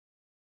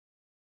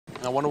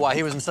I wonder why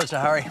he was in such a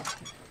hurry.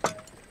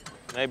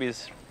 Maybe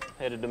he's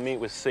headed to meet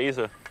with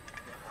Caesar.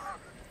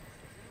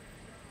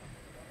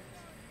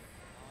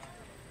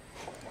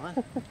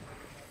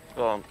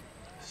 What?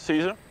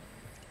 Caesar?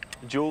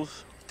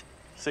 Jules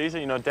Caesar?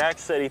 You know,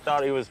 Dax said he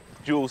thought he was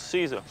Jules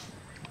Caesar.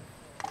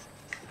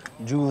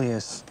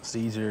 Julius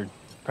Caesar.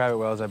 Private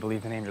Wells, I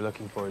believe the name you're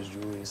looking for is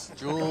Julius.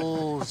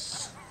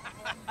 Jules.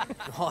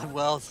 God,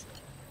 Wells.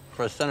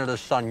 For a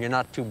senator's son, you're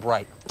not too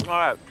bright. All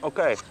right,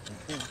 okay.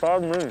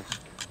 Pardon me.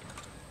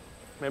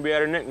 Maybe he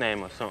had a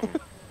nickname or something.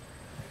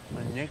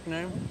 A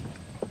nickname?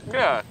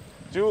 Yeah,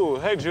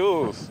 Jules. Hey,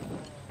 Jules.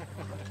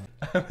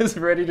 I was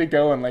ready to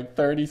go in like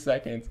 30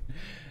 seconds.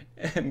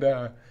 And,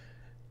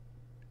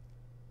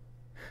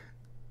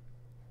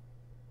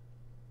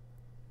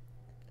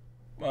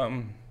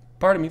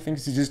 part of me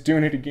thinks he's just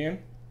doing it again.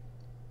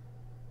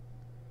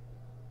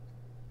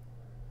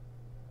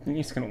 And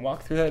he's gonna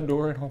walk through that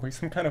door and always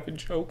some kind of a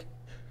joke.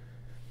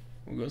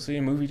 We'll go see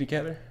a movie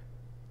together.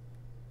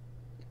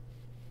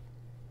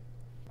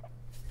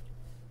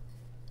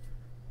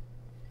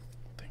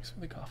 Thanks for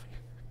the coffee.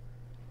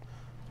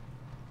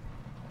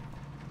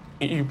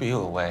 You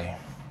peel away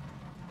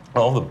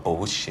all the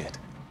bullshit.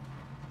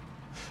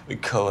 The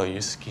color of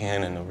your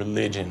skin and the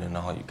religion, and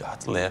all you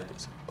got's left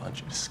is a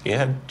bunch of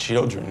scared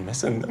children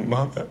missing their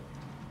mother.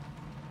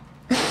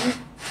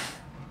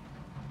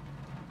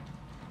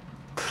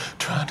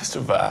 Trying to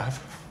survive.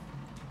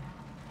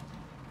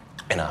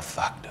 And I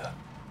fucked up.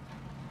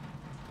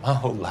 My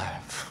whole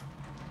life.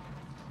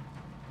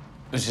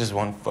 It was just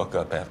one fuck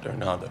up after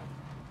another.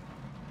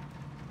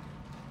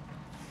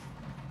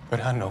 But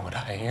I know what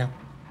I am.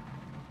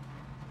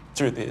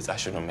 Truth is, I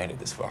shouldn't have made it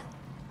this far.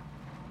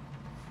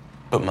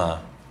 But my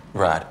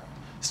ride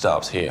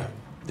stops here,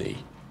 D.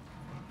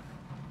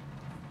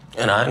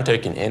 And I ain't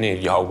taking any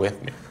of y'all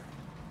with me.